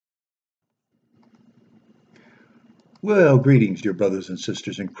Well, greetings, dear brothers and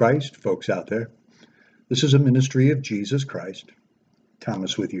sisters in Christ, folks out there. This is a ministry of Jesus Christ.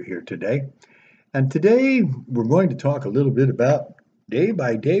 Thomas with you here today. And today we're going to talk a little bit about day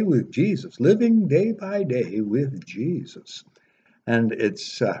by day with Jesus, living day by day with Jesus. And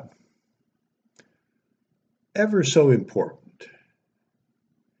it's ever so important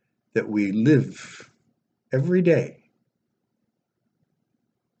that we live every day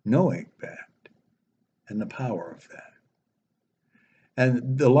knowing that and the power of that.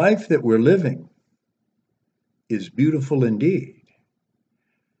 And the life that we're living is beautiful indeed.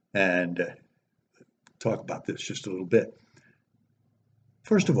 And talk about this just a little bit.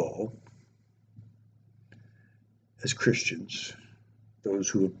 First of all, as Christians, those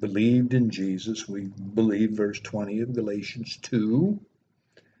who have believed in Jesus, we believe verse 20 of Galatians 2.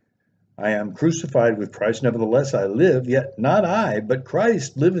 I am crucified with Christ, nevertheless I live, yet not I, but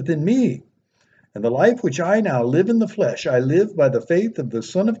Christ liveth in me. And the life which I now live in the flesh, I live by the faith of the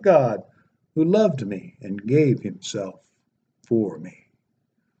Son of God, who loved me and gave himself for me.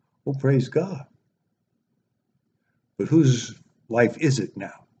 Oh, praise God. But whose life is it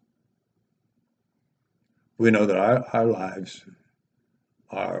now? We know that our lives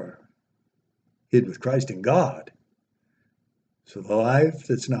are hid with Christ in God. So the life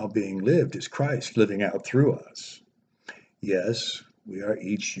that's now being lived is Christ living out through us. Yes, we are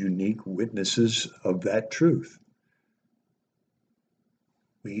each unique witnesses of that truth.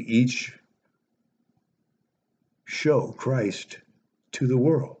 We each show Christ to the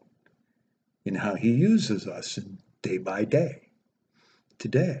world in how he uses us day by day,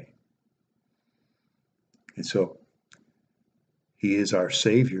 today. And so he is our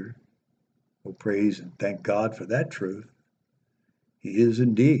Savior. Oh, praise and thank God for that truth. He is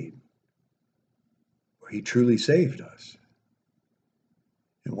indeed, for he truly saved us.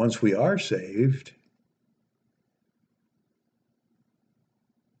 And once we are saved,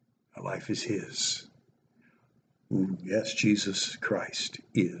 our life is his. Ooh, yes, Jesus Christ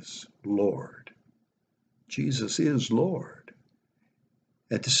is Lord. Jesus is Lord.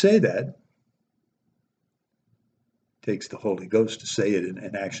 And to say that takes the Holy Ghost to say it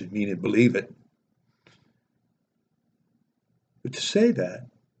and actually mean it, believe it. But to say that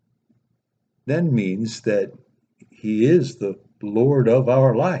then means that he is the Lord of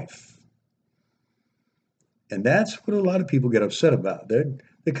our life. And that's what a lot of people get upset about.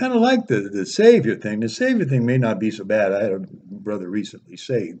 They kind of like the Savior thing. The Savior thing may not be so bad. I had a brother recently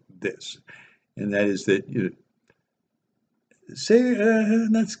say this, and that is that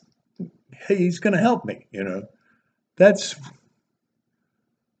that's, hey, he's going to help me, That's,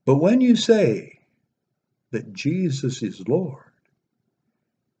 but when you say that Jesus is Lord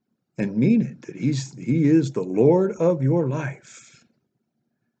and mean it, that he is the Lord of your life,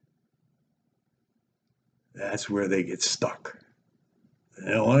 that's where they get stuck.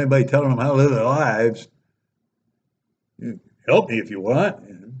 They don't want anybody telling them how to live their lives. Help me if you want.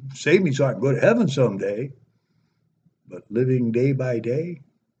 Save me so I can go to heaven someday. But living day by day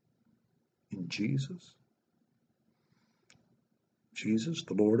in Jesus, Jesus,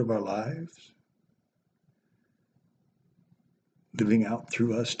 the Lord of our lives, living out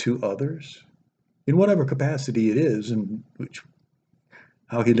through us to others, in whatever capacity it is, and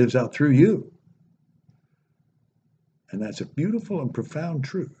how he lives out through you. And that's a beautiful and profound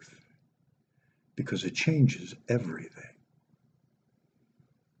truth, because it changes everything.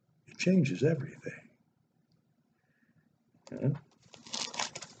 It changes everything. It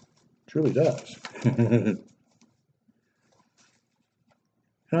truly does.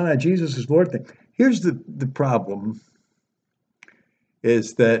 On that Jesus is Lord thing, here's the problem,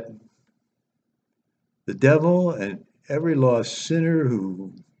 is that the devil and every lost sinner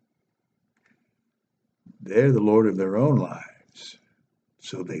they're the Lord of their own lives,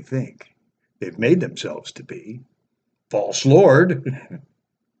 so they think. They've made themselves to be false Lord,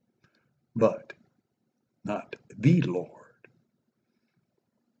 but not the Lord.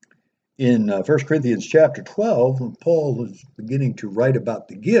 In 1 Corinthians chapter 12, when Paul is beginning to write about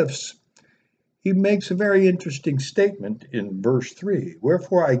the gifts, he makes a very interesting statement in verse 3.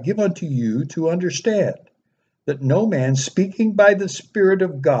 Wherefore I give unto you to understand that no man speaking by the Spirit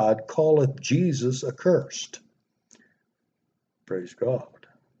of God calleth Jesus accursed. Praise God.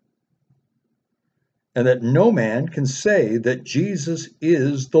 And that no man can say that Jesus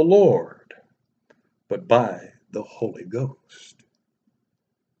is the Lord, but by the Holy Ghost.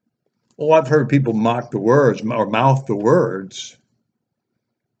 Oh, I've heard people mock the words or mouth the words,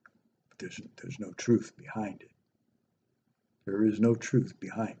 but there's no truth behind it. There is no truth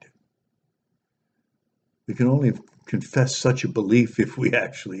behind it. We can only confess such a belief if we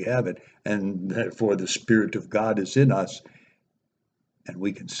actually have it, and therefore the Spirit of God is in us, and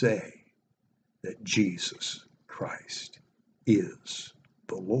we can say that Jesus Christ is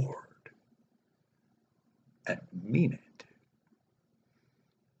the Lord, and mean it.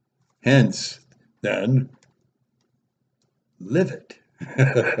 Hence, then, live it.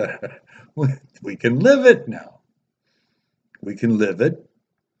 We can live it now. We can live it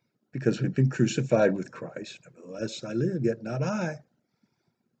because we've been crucified with Christ. Nevertheless, I live, yet not I,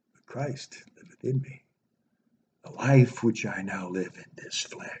 but Christ liveth in me. The life which I now live in this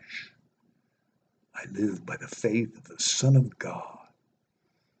flesh, I live by the faith of the Son of God,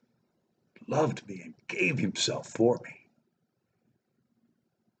 who loved me and gave himself for me.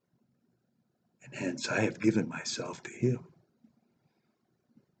 And hence I have given myself to him.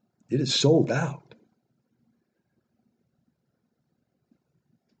 It is sold out.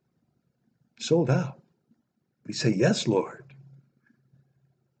 Sold out. We say, yes, Lord.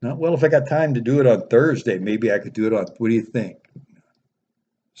 Not, well, if I got time to do it on Thursday, maybe I could do it on, what do you think?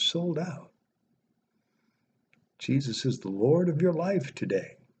 Sold out. Jesus is the Lord of your life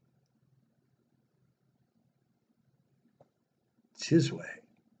today. It's his way.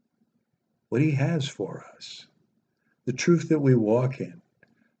 What he has for us. The truth that we walk in.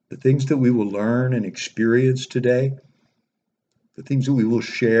 The things that we will learn and experience today. The things that we will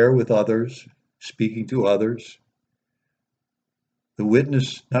share with others, speaking to others. The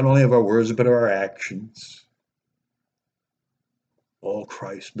witness not only of our words, but of our actions. All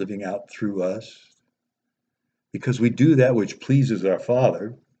Christ living out through us. Because we do that which pleases our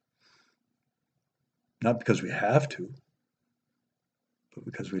Father. Not because we have to, but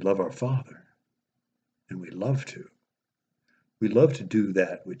because we love our Father. And we love to. We love to do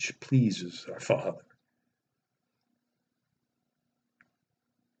that which pleases our Father.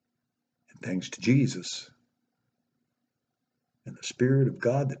 And thanks to Jesus and the Spirit of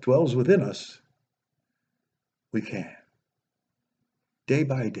God that dwells within us, we can. Day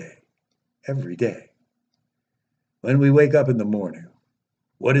by day, every day. When we wake up in the morning,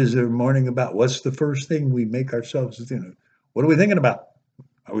 what is the morning about? What's the first thing we make ourselves think? What are we thinking about?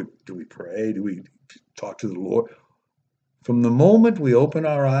 Do we pray? Do we talk to the Lord? From the moment we open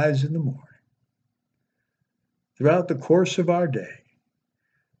our eyes in the morning, throughout the course of our day,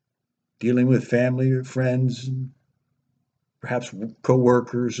 dealing with family or friends, and perhaps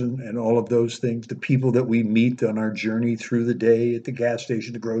co-workers and all of those things, the people that we meet on our journey through the day at the gas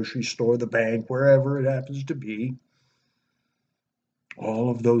station, the grocery store, the bank, wherever it happens to be, all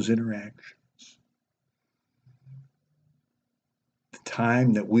of those interactions. The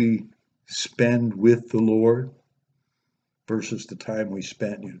time that we spend with the Lord versus the time we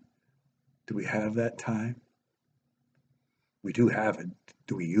spend, do we have that time? We do have it.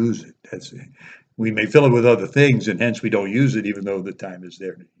 Do we use it? We may fill it with other things, and hence we don't use it, even though the time is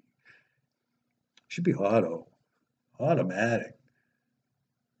there. It should be automatic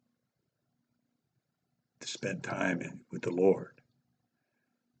to spend time with the Lord.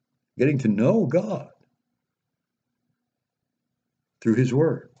 Getting to know God through his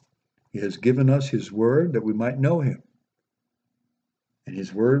word. He has given us his word that we might know him. And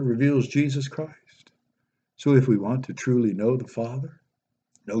his word reveals Jesus Christ. So if we want to truly know the Father,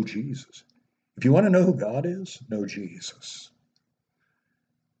 know Jesus. If you want to know who God is, know Jesus.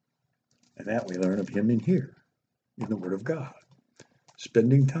 And that we learn of him in here, in the Word of God.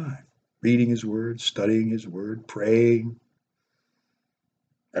 Spending time, reading his word, studying his word, praying.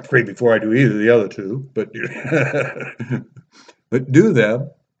 I pray before I do either of the other two, but but do them.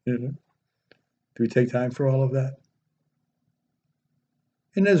 Do we take time for all of that?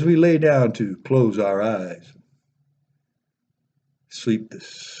 And as we lay down to close our eyes, sleep the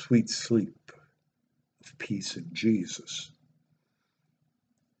sweet sleep of peace in Jesus,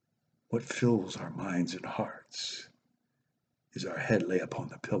 what fills our minds and hearts is our head lay upon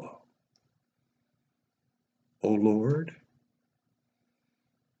the pillow. O Lord,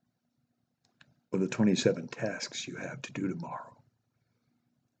 or the 27 tasks you have to do tomorrow,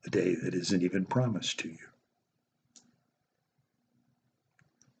 a day that isn't even promised to you.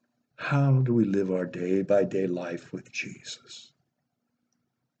 How do we live our day-by-day life with Jesus?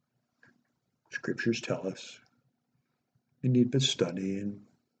 Scriptures tell us we need to study and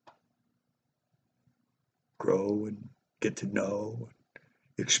grow and get to know,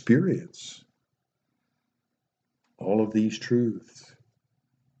 experience all of these truths.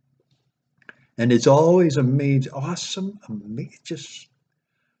 And it's always awesome, just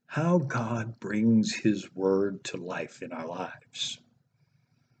how God brings his word to life in our lives.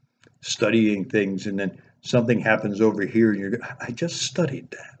 Studying things, and then something happens over here, and I just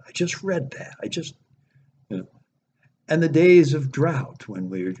studied that. I just read that. And the days of drought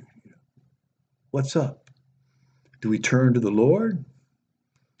when what's up? Do we turn to the Lord?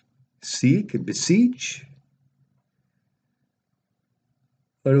 Seek and beseech?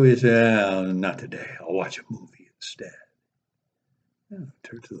 Or do we say, oh, not today, I'll watch a movie instead? No,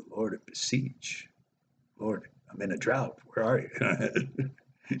 turn to the Lord and beseech. Lord, I'm in a drought. Where are you?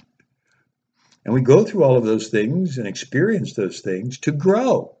 And we go through all of those things and experience those things to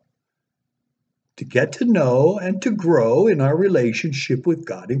grow, to get to know and to grow in our relationship with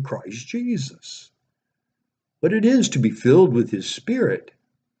God in Christ Jesus. What it is to be filled with His Spirit,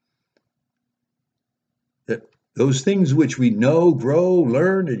 that those things which we know, grow,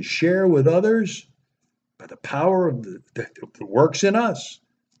 learn, and share with others by the power of that works in us,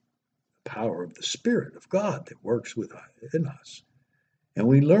 the power of the Spirit of God that works in us. And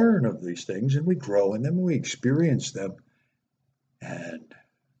we learn of these things and we grow in them and we experience them. And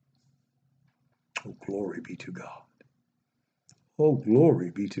oh, glory be to God. Oh, glory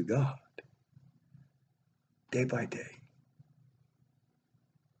be to God. Day by day.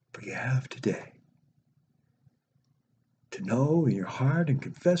 For you have today to know in your heart and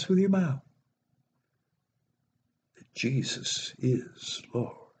confess with your mouth that Jesus is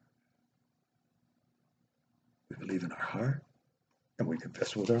Lord. We believe in our heart and we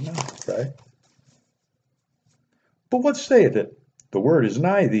confess with our mouth, right? But what saith it? The word is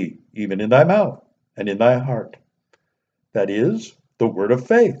nigh thee, even in thy mouth and in thy heart. That is, the word of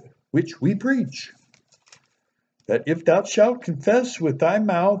faith, which we preach. That if thou shalt confess with thy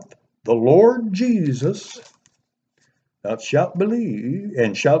mouth the Lord Jesus, thou shalt believe,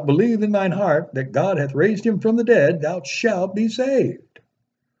 and shalt believe in thine heart that God hath raised him from the dead, thou shalt be saved.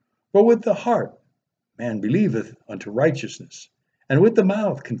 For with the heart man believeth unto righteousness, and with the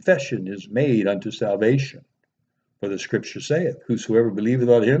mouth confession is made unto salvation. For the scripture saith, whosoever believeth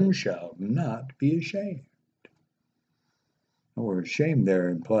on him shall not be ashamed. The word shame there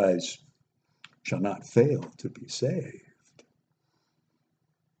implies shall not fail to be saved.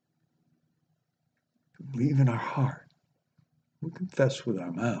 To believe in our heart, we confess with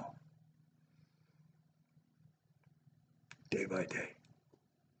our mouth, day by day,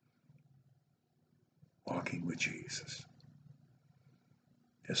 walking with Jesus.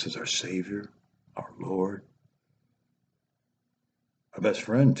 This is our Savior, our Lord, our best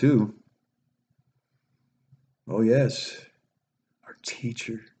friend too. Oh yes, our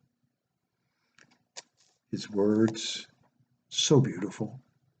teacher. His words, so beautiful.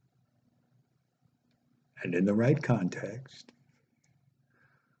 And in the right context,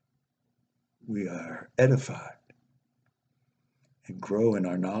 we are edified and grow in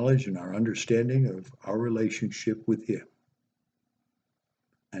our knowledge and our understanding of our relationship with Him.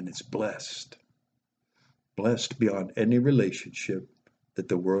 And it's blessed. Blessed beyond any relationship that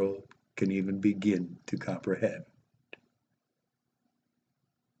the world can even begin to comprehend.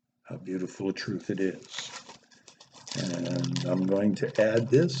 How beautiful a truth it is. And I'm going to add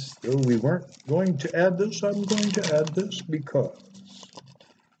this, though we weren't going to add this, I'm going to add this because it's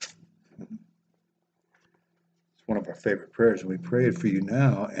one of our favorite prayers, and we pray it for you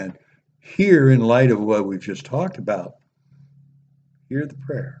now. And here, in light of what we've just talked about, hear the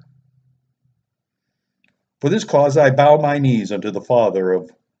prayer. For this cause I bow my knees unto the Father of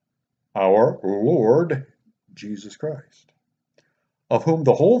our Lord Jesus Christ, of whom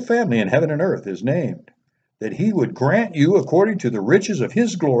the whole family in heaven and earth is named, that he would grant you, according to the riches of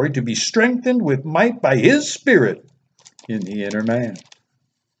his glory, to be strengthened with might by his Spirit in the inner man,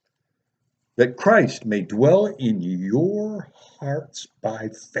 that Christ may dwell in your hearts by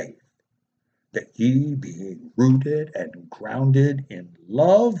faith, that ye, being rooted and grounded in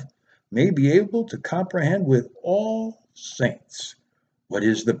love, may be able to comprehend with all saints what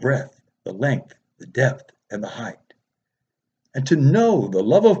is the breadth, the length, the depth, and the height, and to know the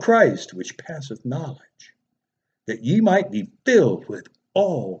love of Christ, which passeth knowledge, that ye might be filled with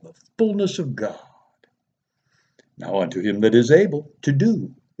all the fullness of God. Now unto him that is able to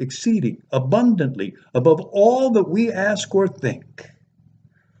do exceeding abundantly above all that we ask or think,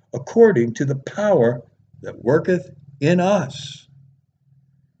 according to the power that worketh in us.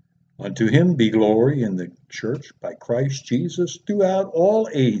 Unto him be glory in the church by Christ Jesus throughout all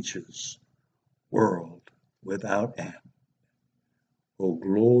ages, world without end. Oh,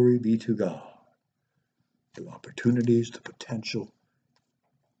 glory be to God. The opportunities, the potential,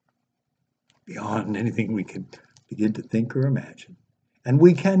 beyond anything we can begin to think or imagine. And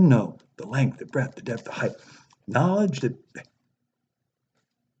we can know the length, the breadth, the depth, the height. Knowledge that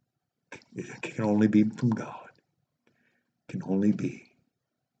it can only be from God. Can only be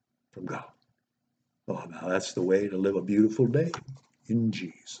from God. Oh, now that's the way to live a beautiful day in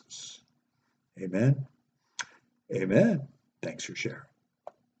Jesus. Amen. Amen. Thanks for sharing.